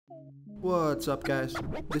What's up, guys?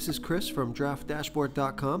 This is Chris from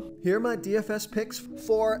DraftDashboard.com. Here are my DFS picks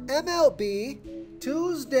for MLB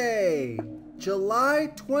Tuesday,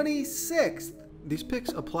 July 26th. These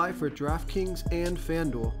picks apply for DraftKings and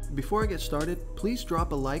FanDuel. Before I get started, please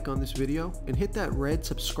drop a like on this video and hit that red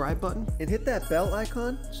subscribe button and hit that bell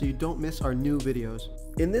icon so you don't miss our new videos.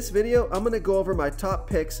 In this video, I'm going to go over my top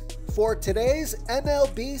picks for today's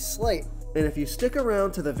MLB slate. And if you stick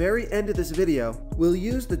around to the very end of this video, we'll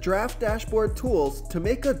use the Draft Dashboard tools to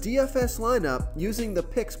make a DFS lineup using the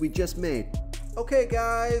picks we just made. Okay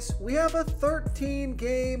guys, we have a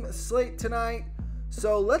 13-game slate tonight,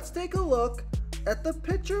 so let's take a look at the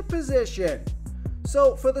pitcher position.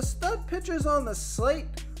 So for the stud pitchers on the slate,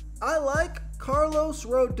 I like Carlos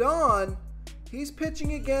Rodon. He's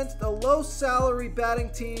pitching against a low salary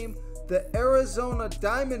batting team, the Arizona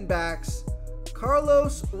Diamondbacks.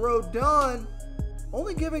 Carlos Rodon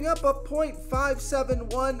only giving up a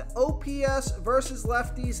 .571 OPS versus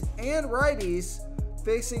lefties and righties,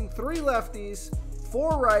 facing 3 lefties,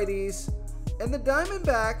 4 righties, and the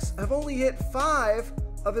Diamondbacks have only hit 5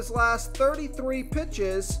 of his last 33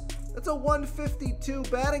 pitches. That's a 152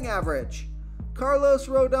 batting average. Carlos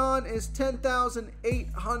Rodon is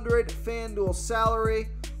 $10,800 FanDuel salary,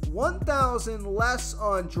 $1,000 less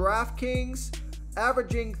on DraftKings,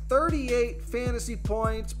 averaging 38 fantasy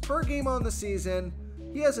points per game on the season.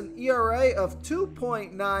 He has an ERA of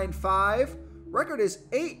 2.95, record is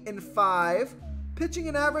 8-5, pitching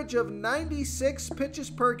an average of 96 pitches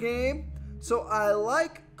per game. So I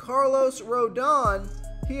like Carlos Rodon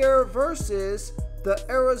here versus the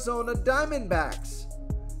Arizona Diamondbacks.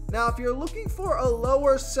 Now, if you're looking for a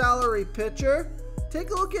lower salary pitcher, take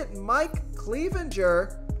a look at Mike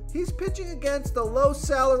Clevinger. He's pitching against the low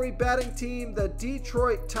salary batting team, the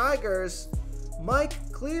Detroit Tigers. Mike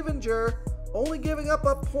Clevinger only giving up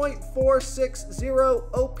a .460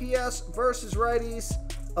 OPS versus righties,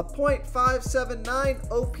 a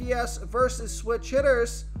 .579 OPS versus switch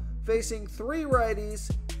hitters, facing 3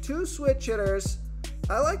 righties, 2 switch hitters.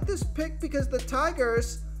 I like this pick because the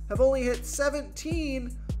Tigers have only hit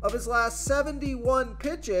 17 of his last 71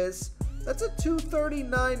 pitches. That's a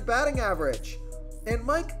 .239 batting average. And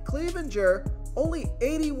Mike Clevinger, only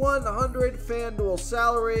 $8,100 FanDuel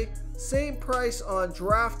salary, same price on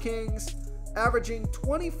DraftKings, averaging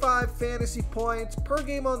 25 fantasy points per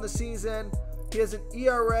game on the season. He has an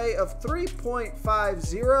ERA of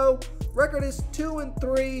 3.50, record is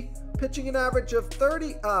 2-3, pitching an average of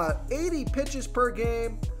 80 pitches per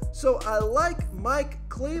game. So I like Mike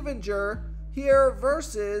Clevinger here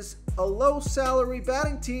versus a low salary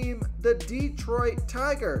batting team, the Detroit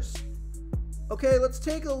Tigers. Okay, let's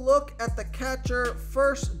take a look at the catcher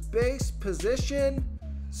first base position.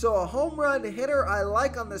 So a home run hitter I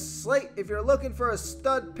like on the slate, if you're looking for a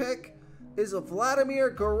stud pick, is a Vladimir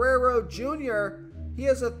Guerrero Jr. He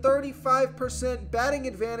has a 35% batting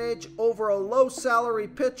advantage over a low salary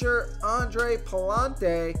pitcher, Andre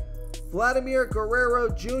Palante. Vladimir Guerrero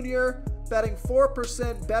Jr. batting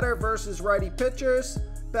 4% better versus righty pitchers,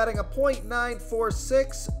 batting a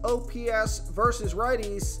 .946 OPS versus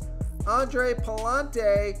righties. Andre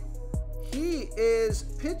Palante, he is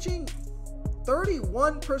pitching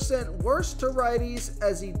 31% worse to righties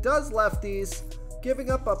as he does lefties, giving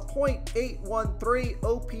up a .813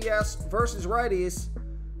 OPS versus righties.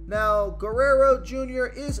 Now, Guerrero Jr.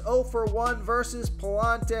 is 0 for 1 versus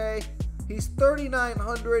Palante. He's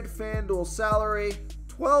 $3,900 FanDuel salary,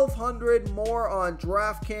 $1,200 more on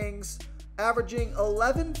DraftKings, averaging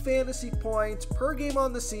 11 fantasy points per game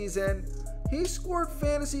on the season. He scored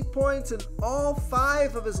fantasy points in all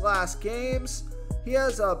 5 of his last games. He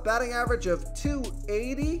has a batting average of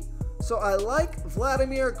 .280. So I like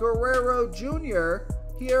Vladimir Guerrero Jr.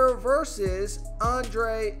 here versus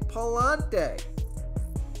Andre Palante.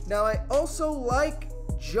 Now I also like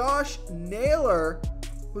Josh Naylor,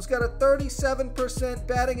 who's got a 37%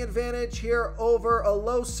 batting advantage here over a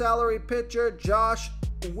low salary pitcher, Josh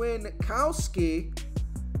Winkowski.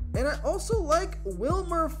 And I also like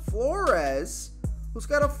Wilmer Flores, who's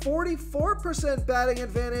got a 44% batting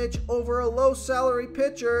advantage over a low salary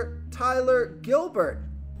pitcher, Tyler Gilbert.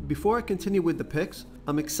 Before I continue with the picks,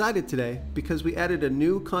 I'm excited today because we added a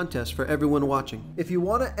new contest for everyone watching. If you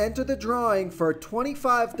want to enter the drawing for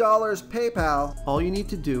 $25 PayPal, all you need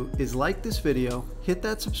to do is like this video, hit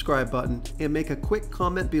that subscribe button, and make a quick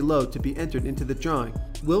comment below to be entered into the drawing.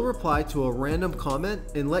 We'll reply to a random comment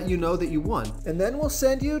and let you know that you won. And then we'll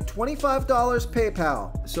send you $25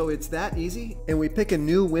 PayPal. So it's that easy, and we pick a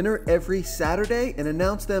new winner every Saturday and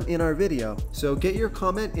announce them in our video. So get your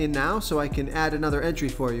comment in now so I can add another entry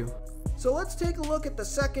for you. So let's take a look at the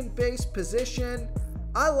second base position.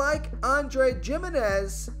 I like Andre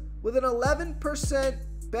Gimenez with an 11%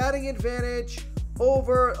 batting advantage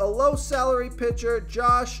over a low salary pitcher,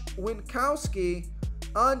 Josh Winkowski.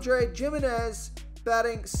 Andre Gimenez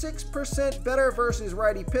batting 6% better versus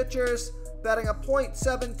righty pitchers, batting a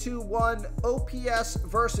 .721 OPS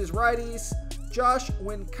versus righties. Josh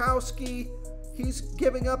Winkowski, he's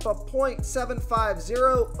giving up a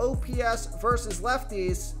 .750 OPS versus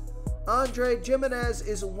lefties. Andre Gimenez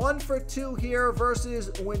is 1 for 2 here versus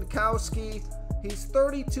Winkowski. He's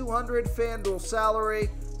 3,200 FanDuel salary,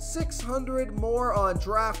 600 more on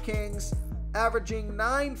DraftKings, averaging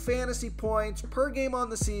 9 fantasy points per game on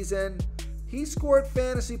the season. He scored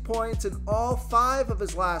fantasy points in all 5 of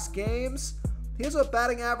his last games. He has a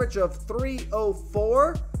batting average of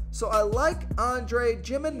 .304, so I like Andre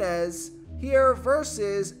Gimenez here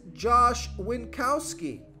versus Josh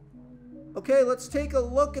Winkowski. Okay, let's take a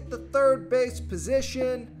look at the third base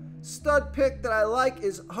position. Stud pick that I like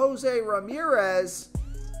is Jose Ramirez.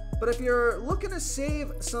 But if you're looking to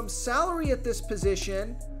save some salary at this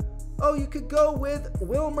position, you could go with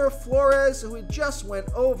Wilmer Flores, who we just went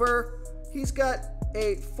over. He's got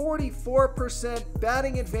a 44%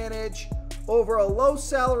 batting advantage over a low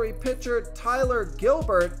salary pitcher, Tyler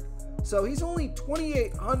Gilbert. So he's only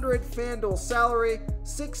 2,800 FanDuel salary,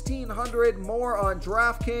 1,600 more on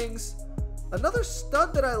DraftKings. Another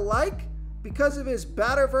stud that I like because of his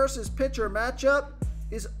batter versus pitcher matchup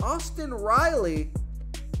is Austin Riley.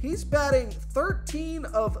 He's batting 13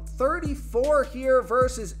 of 34 here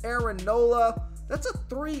versus Aaron Nola. That's a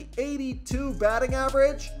 .382 batting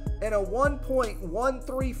average and a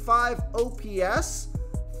 1.135 OPS.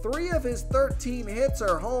 3 of his 13 hits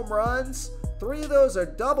are home runs. 3 of those are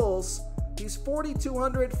doubles. He's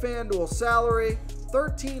 4,200 FanDuel salary,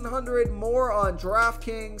 1,300 more on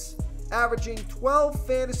DraftKings, averaging 12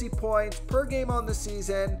 fantasy points per game on the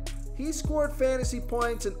season. He scored fantasy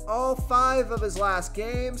points in all 5 of his last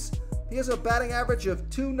games. He has a batting average of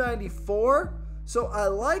 .294. So I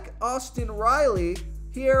like Austin Riley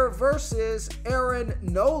here versus Aaron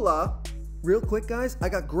Nola. Real quick, guys, I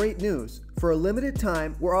got great news. For a limited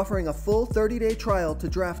time, we're offering a full 30-day trial to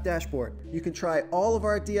Draft Dashboard. You can try all of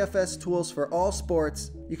our DFS tools for all sports.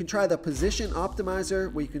 You can try the Position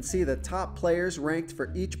Optimizer, where you can see the top players ranked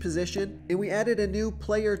for each position. And we added a new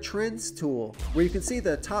Player Trends tool, where you can see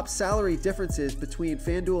the top salary differences between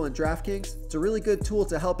FanDuel and DraftKings. It's a really good tool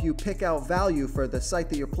to help you pick out value for the site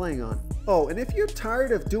that you're playing on. Oh, and if you're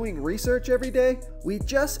tired of doing research every day, we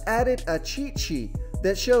just added a cheat sheet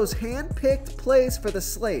that shows hand-picked plays for the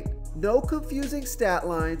slate. No confusing stat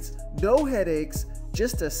lines, no headaches,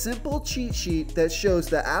 just a simple cheat sheet that shows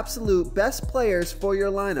the absolute best players for your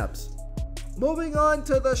lineups. Moving on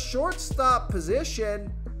to the shortstop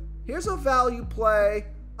position, here's a value play.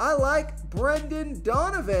 I like Brendan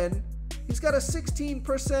Donovan. He's got a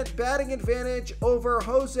 16% batting advantage over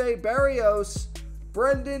Jose Barrios.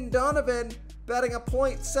 Brendan Donovan batting a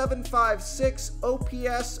 .756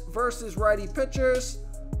 OPS versus righty pitchers.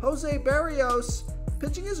 Jose Barrios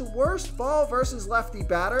pitching his worst ball versus lefty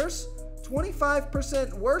batters,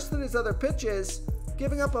 25% worse than his other pitches,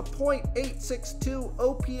 giving up a .862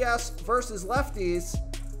 OPS versus lefties.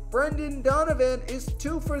 Brendan Donovan is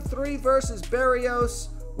 2 for 3 versus Barrios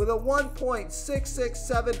with a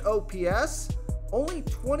 1.667 OPS, only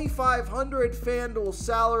 2,500 FanDuel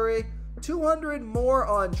salary, 200 more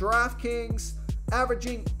on DraftKings,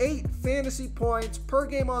 averaging 8 fantasy points per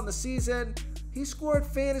game on the season. He scored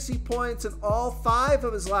fantasy points in all 5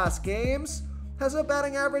 of his last games, has a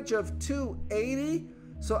batting average of .280,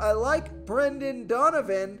 so I like Brendan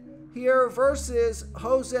Donovan here versus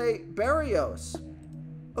Jose Barrios.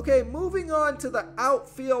 Okay, moving on to the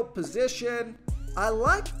outfield position, I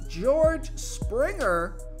like George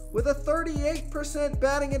Springer with a 38%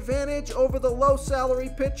 batting advantage over the low salary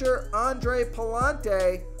pitcher Andre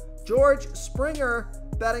Palante. George Springer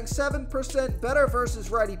batting 7% better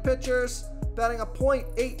versus righty pitchers, batting a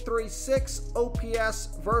 .836 OPS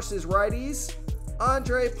versus righties.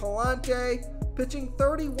 Andre Palante pitching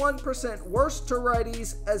 31% worse to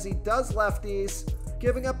righties as he does lefties,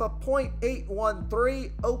 giving up a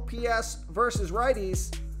 .813 OPS versus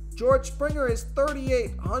righties. George Springer is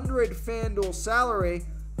 3,800 FanDuel salary,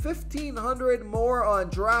 1,500 more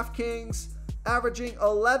on DraftKings, averaging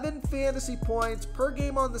 11 fantasy points per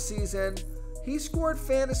game on the season. He scored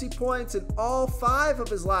fantasy points in all 5 of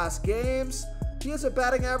his last games. He has a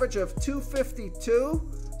batting average of .252,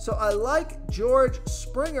 so I like George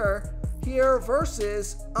Springer here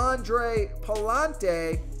versus Andre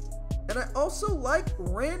Palante. And I also like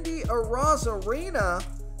Randy Arozarena.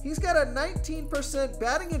 He's got a 19%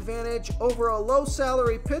 batting advantage over a low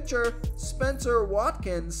salary pitcher, Spencer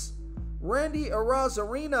Watkins. Randy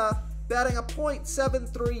Arozarena batting a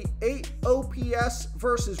 .738 OPS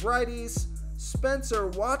versus righties. Spencer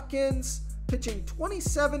Watkins pitching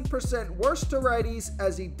 27% worse to righties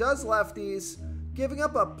as he does lefties, giving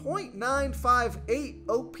up a .958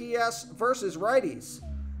 OPS versus righties.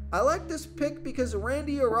 I like this pick because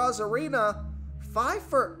Randy Arozarena, 5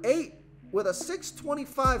 for 8 with a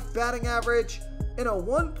 .625 batting average and a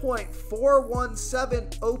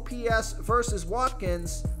 1.417 OPS versus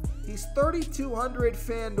Watkins. He's $3,200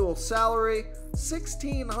 FanDuel salary,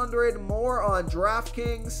 $1,600 more on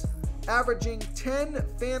DraftKings, averaging 10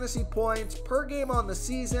 fantasy points per game on the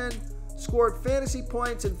season, scored fantasy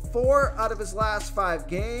points in 4 out of his last 5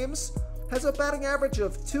 games, has a batting average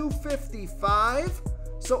of .255.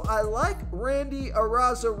 So I like Randy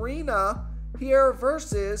Arozarena here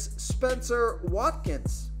versus Spencer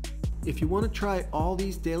Watkins. If you want to try all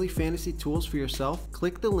these daily fantasy tools for yourself,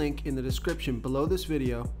 click the link in the description below this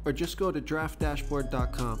video or just go to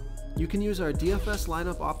draftdashboard.com. You can use our DFS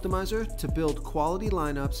lineup optimizer to build quality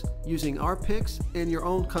lineups using our picks and your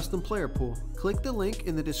own custom player pool. Click the link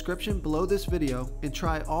in the description below this video and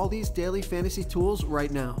try all these daily fantasy tools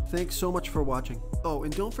right now. Thanks so much for watching. Oh,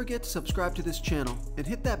 and don't forget to subscribe to this channel and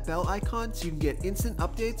hit that bell icon so you can get instant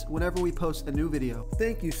updates whenever we post a new video.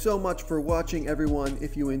 Thank you so much for watching, everyone.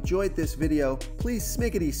 If you enjoyed this video, please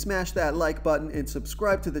smiggity smash that like button and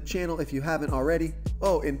subscribe to the channel if you haven't already.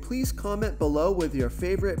 Oh, and please comment below with your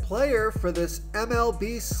favorite player for this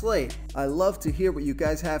MLB slate. I love to hear what you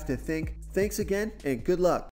guys have to think. Thanks again and good luck.